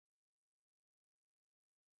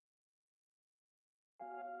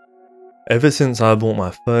Ever since I bought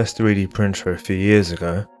my first 3D printer a few years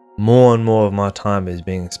ago, more and more of my time is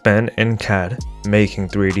being spent in CAD making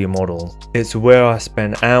 3D models. It's where I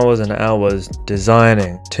spend hours and hours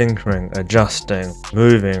designing, tinkering, adjusting,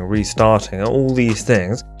 moving, restarting, and all these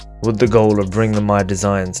things with the goal of bringing my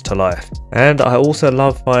designs to life. And I also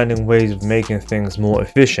love finding ways of making things more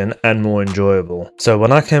efficient and more enjoyable. So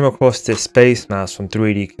when I came across this SpaceMouse from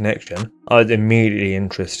 3D Connection, I was immediately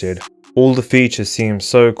interested. All the features seem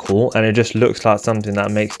so cool, and it just looks like something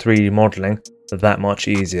that makes 3D modeling that much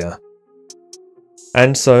easier.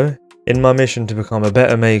 And so, in my mission to become a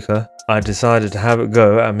better maker, I decided to have a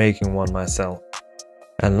go at making one myself.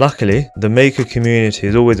 And luckily, the maker community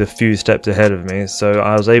is always a few steps ahead of me, so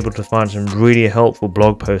I was able to find some really helpful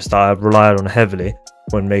blog posts that I've relied on heavily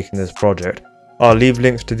when making this project. I'll leave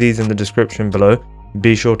links to these in the description below.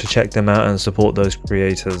 Be sure to check them out and support those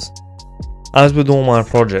creators. As with all my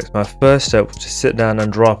projects, my first step was to sit down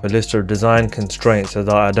and draw up a list of design constraints so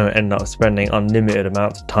that I don't end up spending unlimited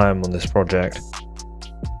amounts of time on this project.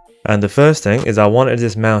 And the first thing is I wanted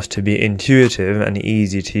this mouse to be intuitive and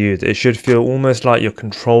easy to use. It should feel almost like you're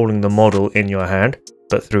controlling the model in your hand,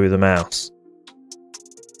 but through the mouse.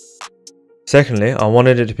 Secondly, I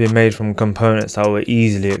wanted it to be made from components that were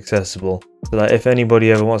easily accessible, so that if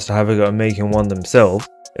anybody ever wants to have a go at making one themselves,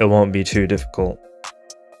 it won't be too difficult.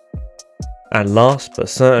 And last but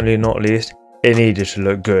certainly not least, it needed to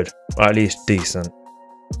look good, or at least decent.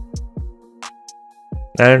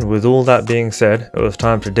 And with all that being said, it was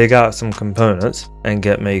time to dig out some components and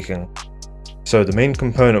get making. So the main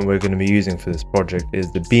component we're going to be using for this project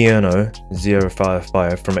is the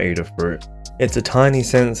BNO055 from Adafruit. It's a tiny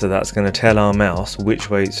sensor that's going to tell our mouse which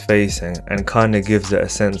way it's facing and kind of gives it a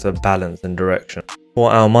sense of balance and direction.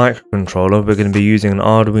 For our microcontroller, we're going to be using an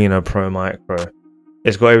Arduino Pro Micro.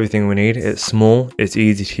 It's got everything we need. It's small, it's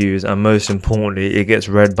easy to use, and most importantly, it gets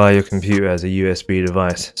read by your computer as a USB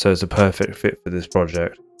device, so it's a perfect fit for this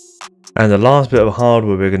project. And the last bit of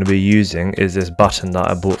hardware we're going to be using is this button that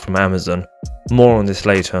I bought from Amazon. More on this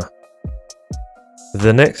later.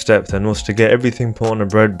 The next step then was to get everything put on a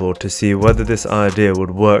breadboard to see whether this idea would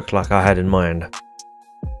work like I had in mind.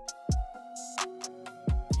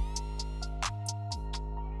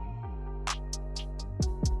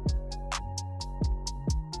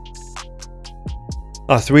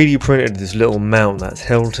 I 3D printed this little mount that's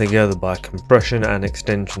held together by compression and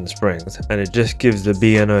extension springs, and it just gives the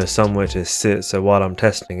BNO somewhere to sit, so while I'm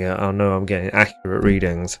testing it I'll know I'm getting accurate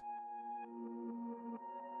readings.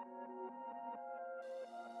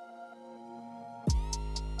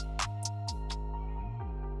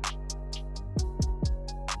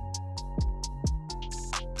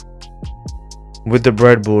 With the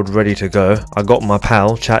breadboard ready to go, I got my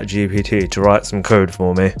pal ChatGPT to write some code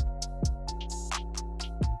for me.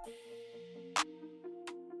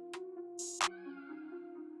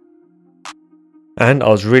 And I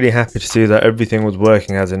was really happy to see that everything was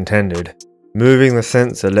working as intended. Moving the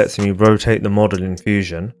sensor lets me rotate the model in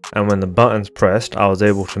Fusion, and when the button's pressed I was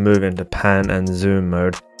able to move into pan and zoom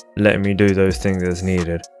mode, letting me do those things as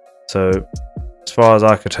needed. So as far as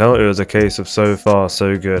I could tell, it was a case of so far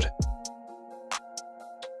so good.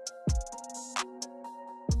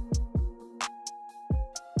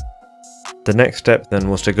 The next step then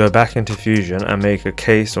was to go back into Fusion and make a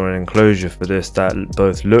case or an enclosure for this that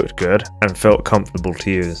both looked good and felt comfortable to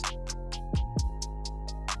use.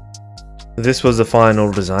 This was the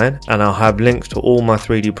final design, and I'll have links to all my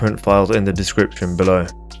 3D print files in the description below.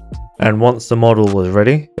 And once the model was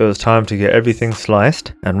ready, it was time to get everything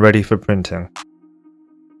sliced and ready for printing.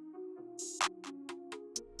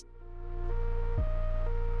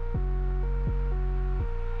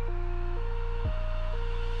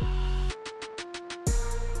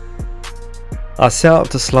 I set up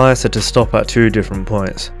the slicer to stop at two different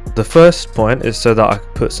points. The first point is so that I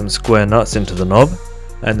could put some square nuts into the knob,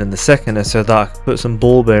 and then the second is so that I could put some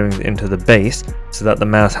ball bearings into the base so that the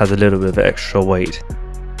mouse has a little bit of extra weight.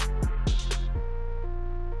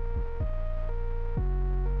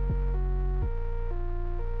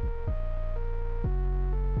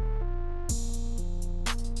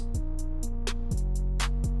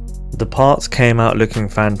 The parts came out looking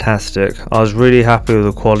fantastic. I was really happy with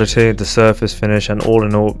the quality, the surface finish, and all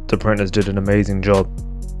in all the printers did an amazing job.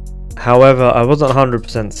 However, I wasn't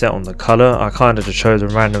 100% set on the colour. I kind of just chose a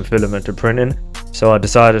random filament to print in, so I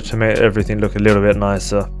decided to make everything look a little bit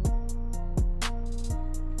nicer.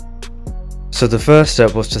 So the first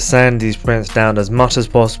step was to sand these prints down as much as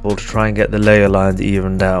possible to try and get the layer lines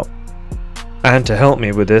evened out. And to help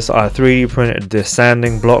me with this, I 3D printed this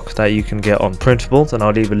sanding block that you can get on printables, and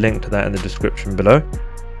I'll leave a link to that in the description below.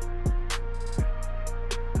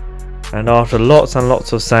 And after lots and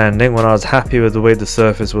lots of sanding, when I was happy with the way the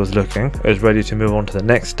surface was looking, I was ready to move on to the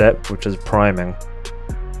next step, which is priming.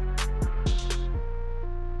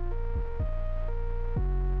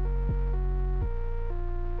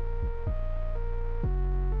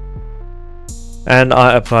 And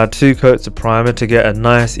I applied 2 coats of primer to get a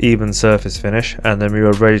nice even surface finish, and then we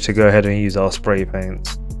were ready to go ahead and use our spray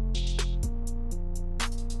paints.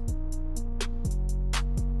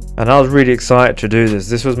 And I was really excited to do this.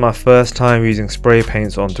 This was my first time using spray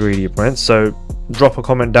paints on 3D prints, so drop a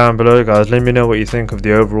comment down below guys, let me know what you think of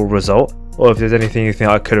the overall result, or if there's anything you think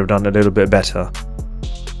I could have done a little bit better.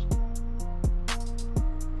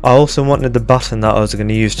 I also wanted the button that I was going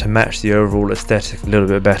to use to match the overall aesthetic a little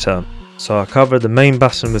bit better. So I covered the main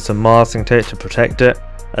button with some masking tape to protect it,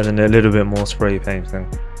 and then a little bit more spray painting.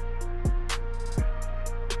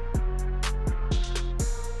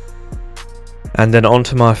 And then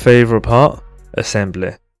onto my favourite part,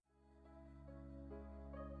 assembly.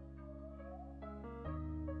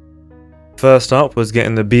 First up was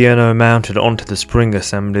getting the B&O mounted onto the spring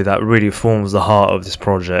assembly that really forms the heart of this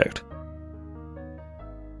project.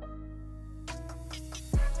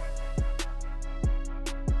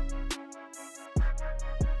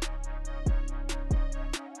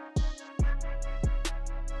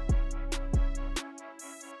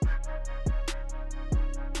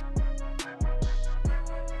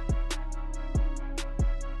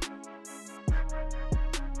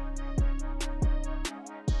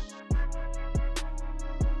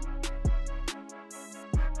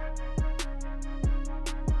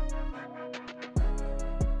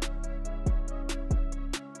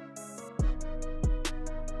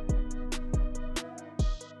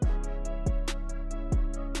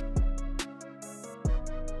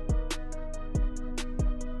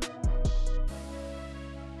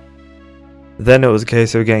 Then it was a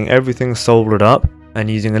case of getting everything soldered up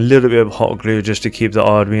and using a little bit of hot glue just to keep the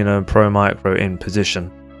Arduino Pro Micro in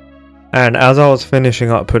position. And as I was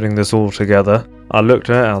finishing up putting this all together, I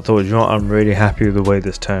looked at it and I thought, you know what, I'm really happy with the way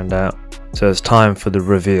this turned out. So it's time for the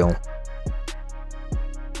reveal.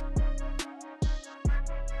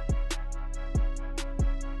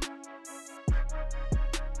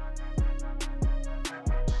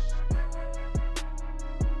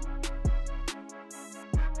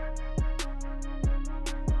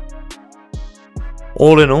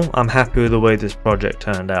 All in all, I'm happy with the way this project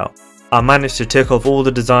turned out. I managed to tick off all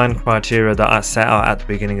the design criteria that I set out at the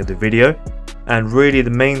beginning of the video, and really the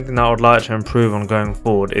main thing that I would like to improve on going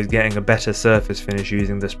forward is getting a better surface finish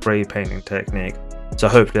using the spray painting technique. So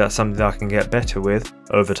hopefully that's something that I can get better with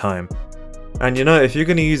over time. And you know, if you're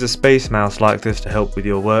going to use a SpaceMouse like this to help with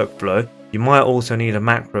your workflow, you might also need a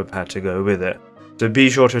macro pad to go with it. So be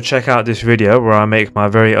sure to check out this video where I make my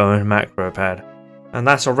very own macro pad. And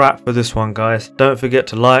that's a wrap for this one guys. Don't forget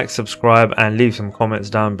to like, subscribe and leave some comments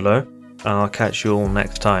down below, and I'll catch you all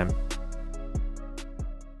next time.